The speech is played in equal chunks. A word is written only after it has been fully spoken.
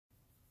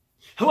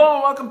Hello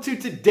and welcome to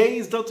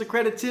today's Delta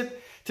Credit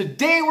Tip.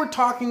 Today we're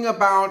talking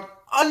about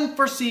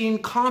unforeseen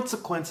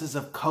consequences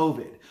of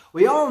COVID.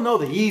 We all know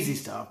the easy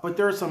stuff, but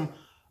there are some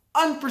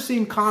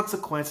unforeseen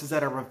consequences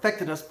that have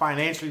affected us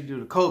financially due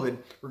to COVID.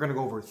 We're going to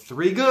go over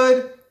 3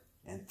 good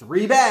and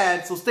 3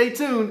 bad, so stay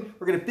tuned.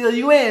 We're going to fill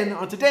you in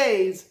on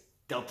today's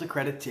Delta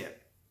Credit Tip.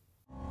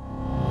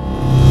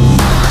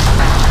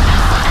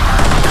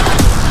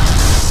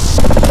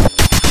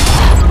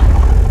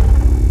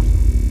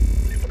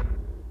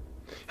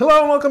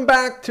 Hello and welcome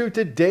back to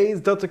today's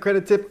Delta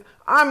Credit Tip.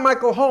 I'm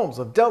Michael Holmes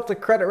of Delta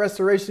Credit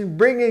Restoration,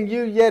 bringing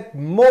you yet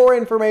more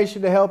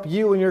information to help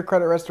you in your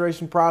credit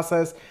restoration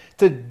process.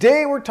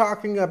 Today we're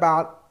talking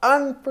about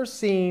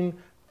unforeseen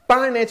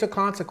financial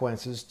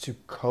consequences to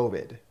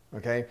COVID.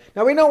 Okay,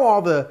 now we know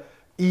all the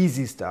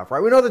easy stuff,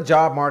 right? We know the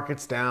job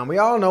market's down. We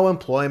all know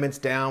employment's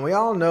down. We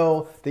all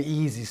know the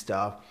easy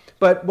stuff.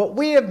 But what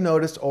we have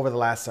noticed over the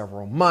last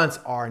several months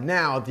are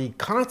now the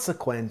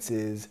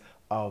consequences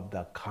of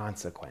the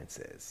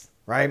consequences,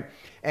 right?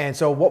 And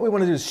so what we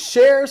want to do is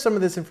share some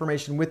of this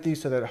information with you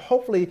so that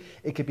hopefully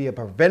it could be a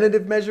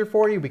preventative measure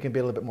for you. We can be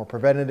a little bit more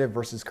preventative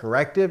versus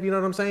corrective, you know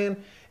what I'm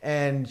saying?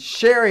 And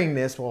sharing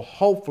this will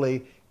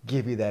hopefully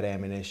give you that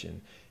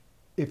ammunition.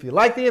 If you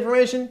like the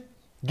information,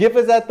 give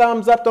us that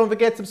thumbs up. Don't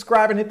forget to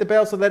subscribe and hit the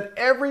bell so that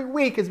every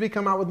week as we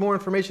come out with more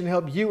information to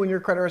help you in your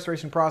credit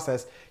restoration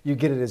process, you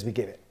get it as we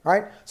give it, all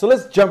right? So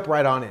let's jump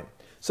right on in.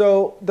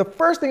 So the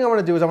first thing I want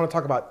to do is I want to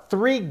talk about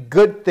 3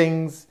 good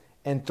things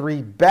and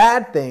 3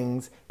 bad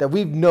things that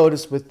we've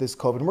noticed with this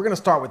COVID. And we're going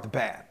to start with the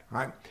bad,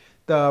 right?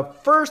 The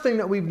first thing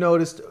that we've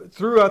noticed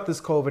throughout this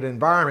COVID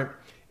environment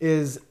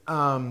is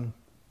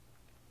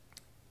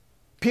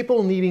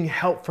people needing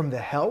help from the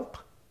help,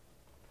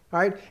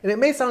 right? And it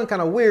may sound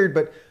kind of weird,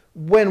 but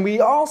when we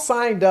all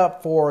signed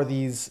up for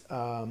these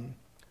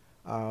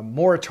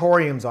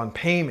moratoriums on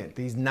payment,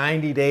 these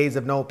 90 days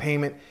of no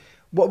payment,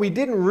 what we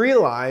didn't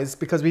realize,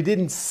 because we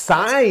didn't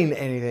sign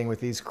anything with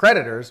these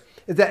creditors,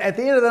 is that at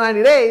the end of the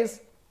 90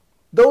 days,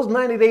 those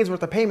 90 days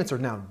worth of payments are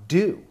now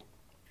due.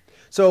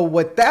 So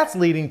what that's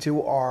leading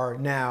to are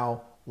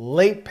now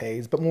late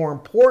pays, but more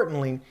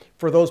importantly,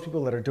 for those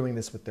people that are doing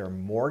this with their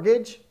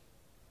mortgage,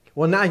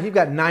 well, now you've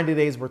got 90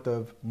 days worth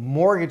of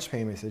mortgage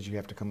payments that you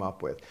have to come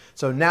up with.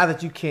 So now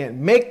that you can't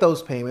make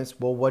those payments,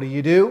 well, what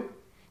do?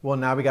 Well,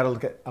 now we got to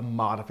look at a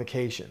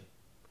modification.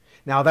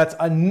 Now that's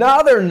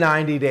another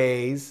 90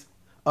 days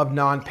of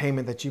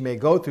non-payment that you may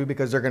go through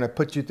because they're going to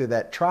put you through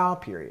that trial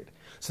period.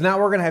 So now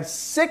we're going to have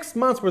 6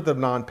 months worth of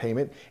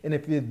non-payment. And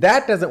if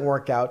that doesn't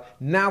work out,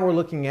 now we're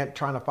looking at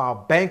trying to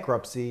file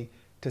bankruptcy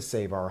to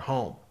save our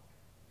home.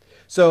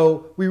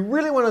 So we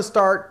really want to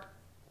start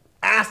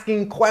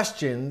asking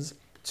questions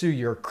to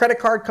your credit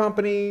card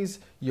companies,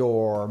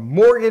 your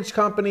mortgage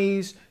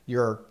companies,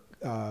 your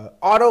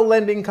auto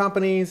lending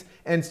companies,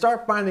 and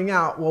start finding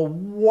out, well,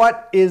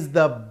 what is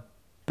the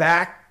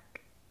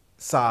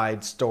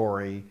backside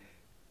story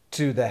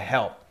to the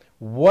help?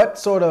 What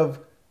sort of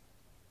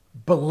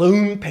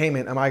balloon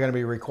payment am I going to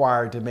be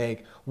required to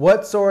make?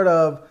 What sort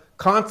of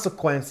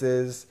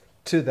consequences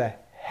to the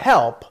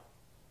help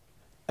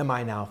am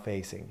I now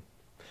facing?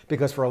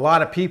 Because for a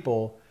lot of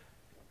people,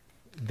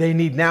 they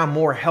need now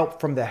more help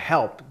from the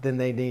help than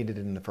they needed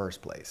in the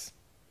first place.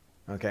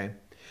 Okay.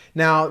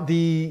 Now,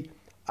 the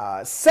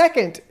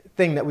second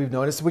thing that we've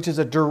noticed, which is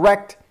a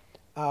direct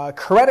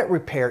credit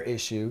repair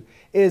issue,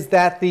 is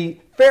that the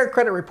Fair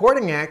Credit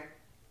Reporting Act,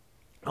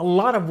 a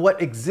lot of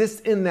what exists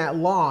in that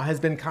law has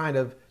been kind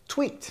of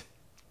tweaked,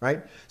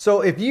 right?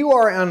 So if you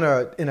are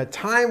in a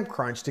time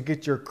crunch to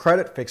get your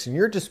credit fixed and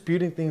you're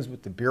disputing things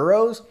with the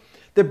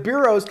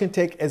bureaus can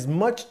take as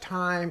much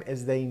time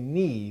as they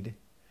need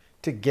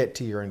to get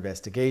to your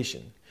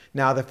investigation.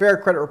 Now, the Fair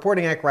Credit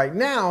Reporting Act right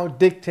now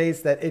dictates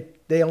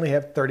that they only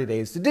have 30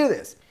 days to do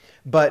this.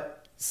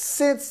 But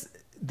since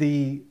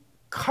the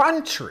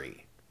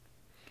country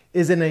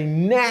is in a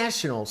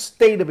national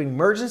state of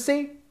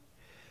emergency,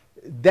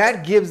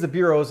 that gives the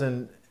bureaus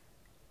an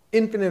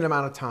infinite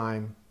amount of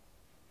time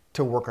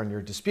to work on your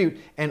dispute.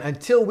 And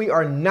until we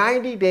are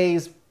 90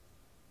 days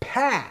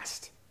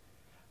past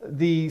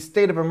the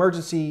state of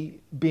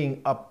emergency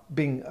being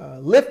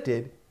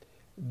lifted,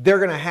 they're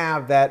going to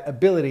have that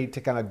ability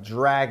to kind of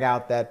drag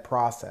out that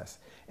process.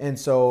 And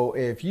so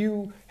if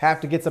you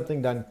have to get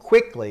something done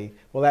quickly,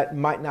 well, that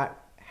might not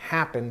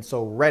happen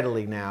so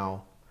readily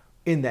now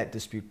in that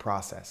dispute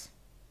process.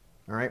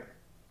 All right.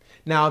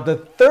 Now, the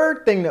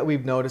third thing that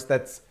we've noticed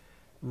that's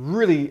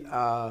really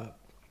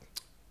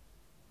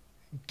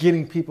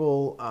getting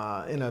people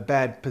in a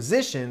bad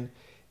position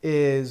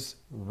is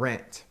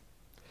rent.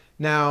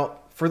 Now,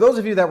 for those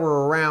of you that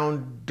were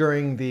around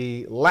during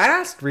the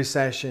last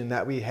recession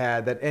that we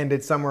had that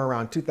ended somewhere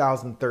around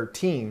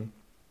 2013,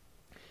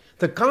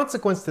 the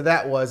consequence to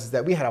that was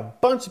that we had a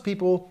bunch of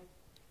people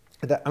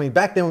that,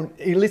 back then,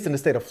 at least in the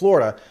state of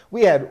Florida,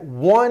 we had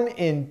 1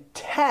 in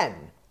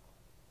 10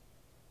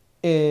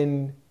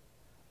 in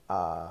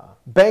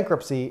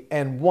bankruptcy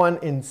and 1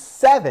 in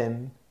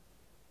 7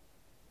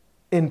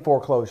 in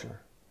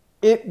foreclosure.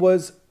 It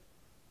was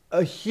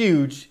a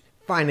huge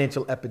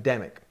financial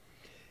epidemic.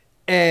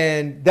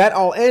 And that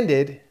all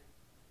ended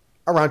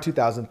around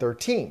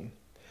 2013.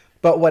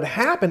 But what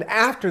happened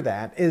after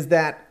that is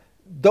that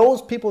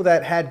those people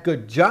that had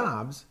good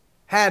jobs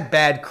had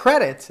bad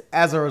credit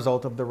as a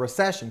result of the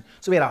recession.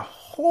 So we had a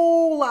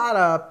whole lot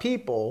of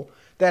people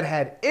that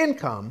had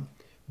income,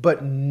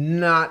 but were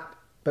not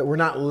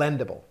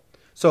lendable.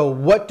 So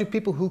what do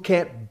people who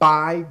can't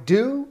buy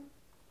do?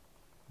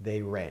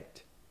 They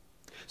rent.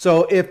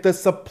 So if the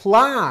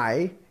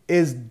supply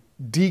is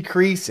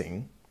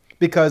decreasing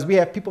because we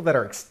have people that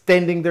are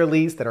extending their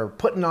lease, that are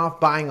putting off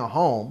buying a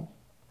home,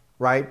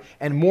 right?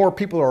 And more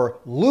people are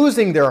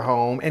losing their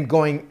home and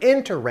going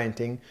into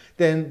renting,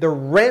 then the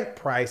rent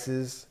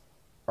prices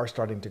are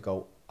starting to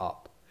go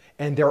up.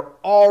 And they're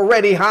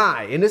already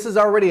high. And this is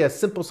already a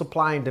simple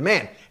supply and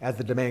demand. As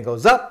the demand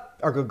goes up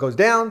or goes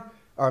down,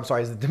 or I'm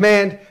sorry, as the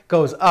demand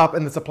goes up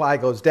and the supply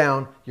goes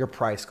down, your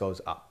price goes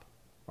up,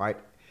 right?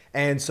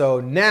 And so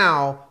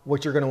now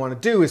what you're going to want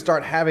to do is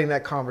start having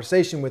that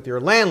conversation with your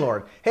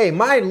landlord. Hey,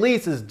 my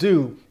lease is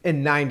due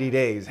in 90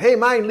 days. Hey,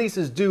 my lease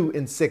is due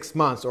in 6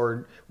 months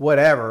or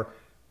whatever.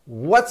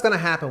 What's going to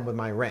happen with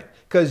my rent?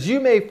 Because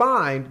you may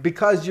find,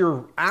 because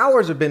your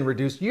hours have been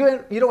reduced,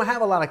 you don't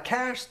have a lot of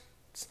cash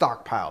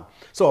stockpiled.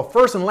 So a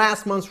first and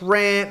last month's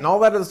rent and all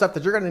that other stuff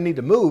that you're going to need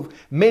to move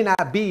may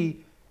not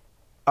be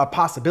a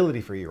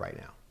possibility for you right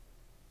now.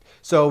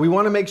 So we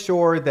want to make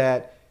sure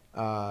that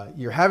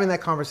you're having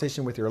that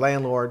conversation with your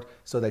landlord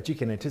so that you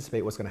can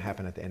anticipate what's going to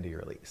happen at the end of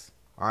your lease.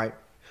 All right.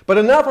 But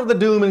enough of the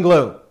doom and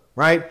gloom,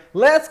 right?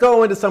 Let's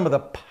go into some of the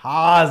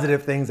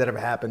positive things that have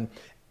happened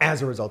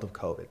as a result of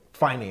COVID,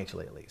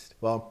 financially at least.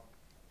 Well,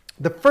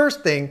 the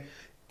first thing,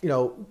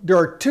 there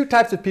are two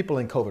types of people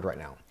in COVID right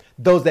now.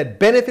 Those that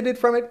benefited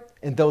from it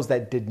and those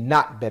that did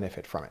not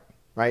benefit from it,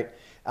 right?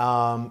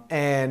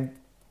 And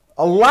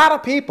a lot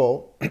of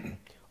people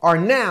are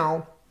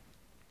now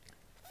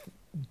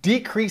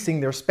decreasing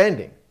their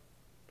spending,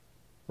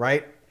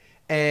 right?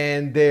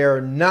 And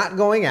they're not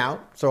going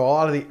out. So a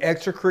lot of the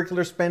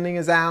extracurricular spending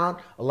is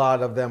out. A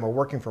lot of them are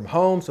working from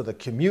home, so the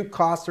commute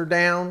costs are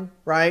down,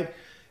 right?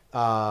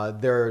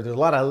 There's a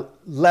lot of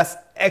less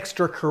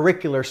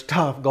extracurricular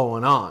stuff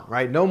going on,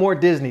 right? No more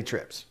Disney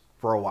trips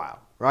for a while,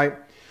 right?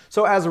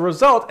 So as a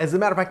result, as a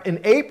matter of fact,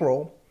 in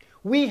April,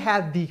 we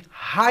had the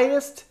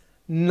highest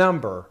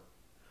number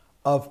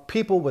of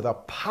people with a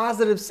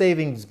positive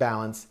savings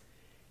balance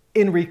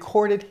in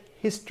recorded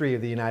history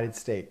of the United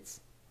States.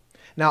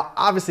 Now,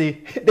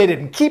 obviously, they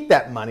didn't keep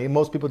that money.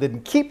 Most people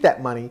didn't keep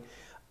that money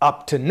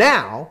up to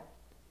now,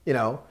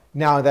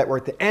 now that we're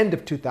at the end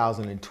of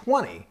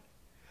 2020.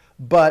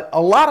 But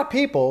a lot of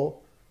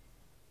people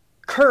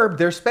curbed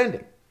their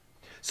spending.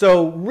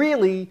 So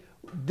really,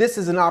 this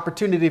is an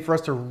opportunity for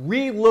us to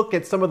relook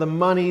at some of the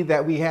money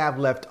that we have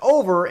left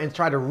over and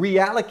try to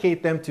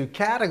reallocate them to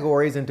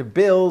categories and to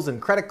bills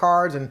and credit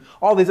cards and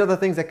all these other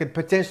things that could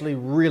potentially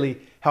really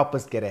help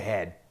us get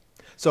ahead.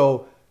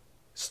 So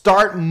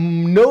start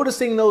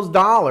noticing those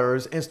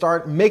dollars and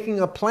start making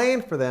a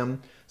plan for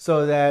them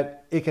so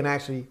that it can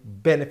actually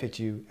benefit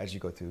you as you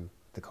go through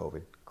the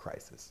COVID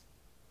crisis.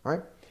 All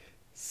right.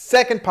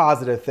 Second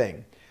positive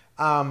thing.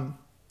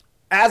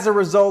 As a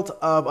result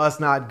of us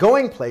not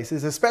going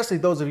places, especially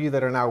those of you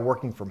that are now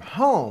working from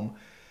home,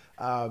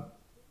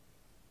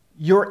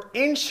 your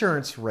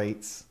insurance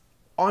rates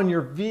on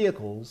your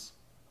vehicles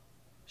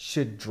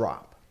should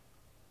drop.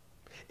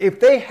 If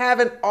they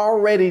haven't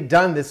already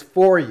done this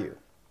for you,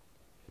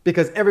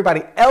 because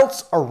everybody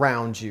else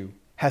around you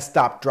has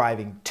stopped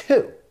driving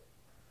too.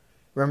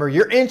 Remember,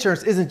 your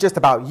insurance isn't just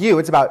about you,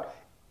 it's about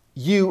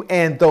you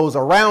and those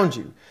around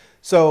you.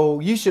 So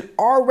you should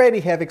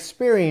already have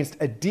experienced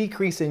a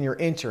decrease in your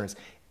insurance,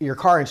 your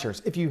car insurance.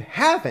 If you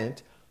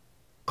haven't,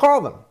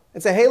 call them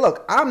and say, hey,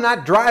 look, I'm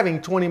not driving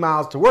 20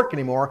 miles to work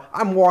anymore.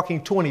 I'm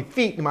walking 20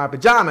 feet in my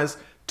pajamas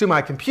to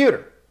my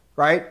computer,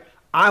 right?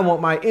 I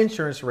want my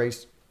insurance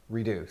rates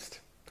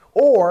reduced.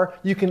 Or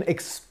you can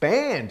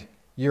expand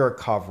your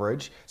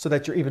coverage so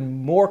that you're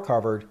even more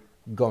covered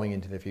going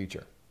into the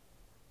future.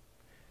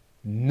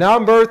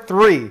 Number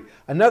three,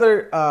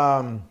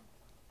 another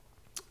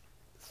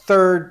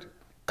third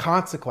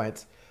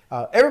consequence.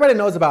 Everybody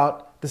knows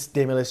about the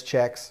stimulus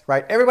checks,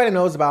 right? Everybody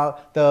knows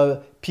about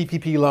the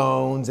PPP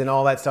loans and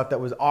all that stuff that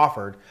was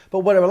offered. But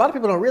what a lot of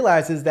people don't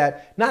realize is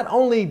that not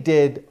only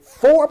did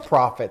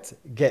for-profits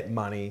get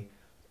money,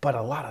 but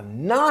a lot of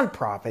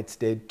nonprofits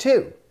did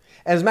too.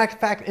 As a matter of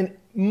fact, in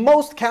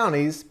most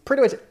counties,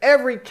 pretty much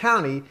every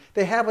county,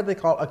 they have what they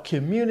call a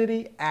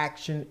community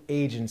action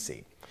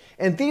agency.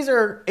 And these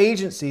are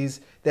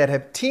agencies that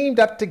have teamed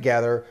up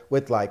together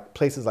with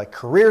places like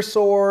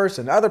CareerSource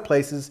and other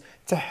places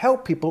to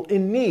help people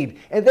in need.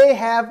 And they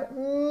have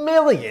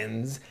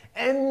millions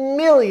and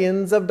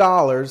millions of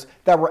dollars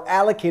that were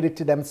allocated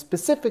to them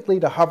specifically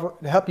to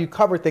help you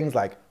cover things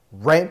like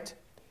rent,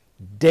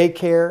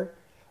 daycare,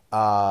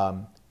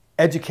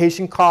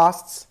 education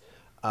costs,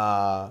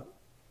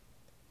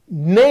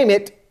 name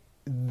it,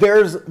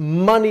 there's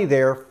money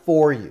there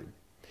for you.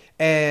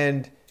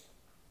 And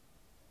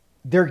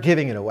they're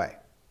giving it away.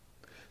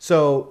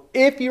 So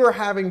if you're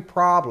having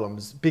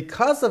problems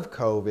because of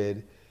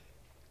COVID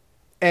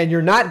and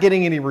you're not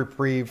getting any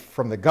reprieve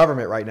from the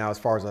government right now as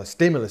far as a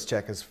stimulus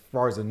check, as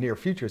far as the near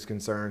future is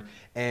concerned,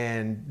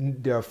 and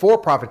the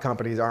for-profit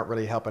companies aren't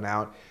really helping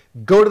out,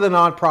 go to the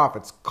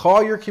nonprofits,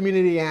 call your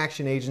community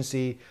action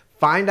agency,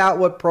 find out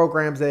what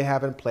programs they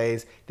have in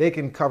place. They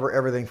can cover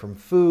everything from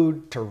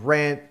food to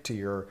rent to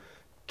your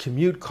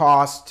commute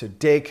costs to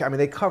daycare. I mean,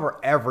 they cover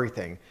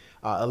everything.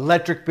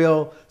 Electric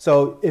bill.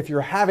 So if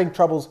you're having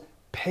troubles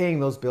paying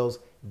those bills,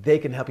 they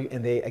can help you.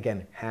 And they,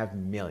 again, have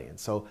millions.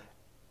 So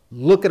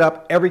look it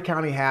up. Every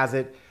county has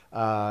it.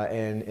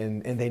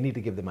 And they need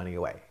to give the money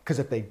away. Because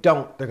if they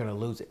don't, they're going to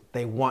lose it.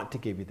 They want to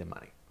give you the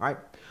money. All right.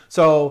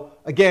 So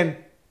again,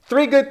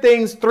 3 good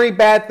things, 3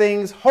 bad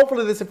things.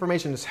 Hopefully this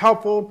information is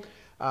helpful.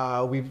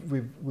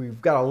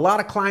 We've got a lot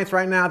of clients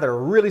right now that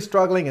are really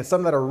struggling and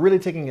some that are really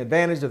taking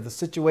advantage of the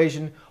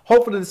situation.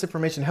 Hopefully this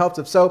information helps.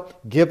 If so,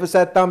 give us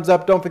that thumbs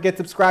up. Don't forget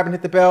to subscribe and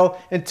hit the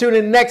bell. And tune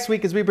in next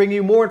week as we bring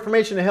you more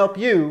information to help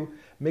you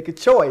make a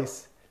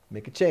choice,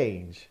 make a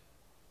change.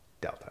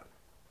 Delta.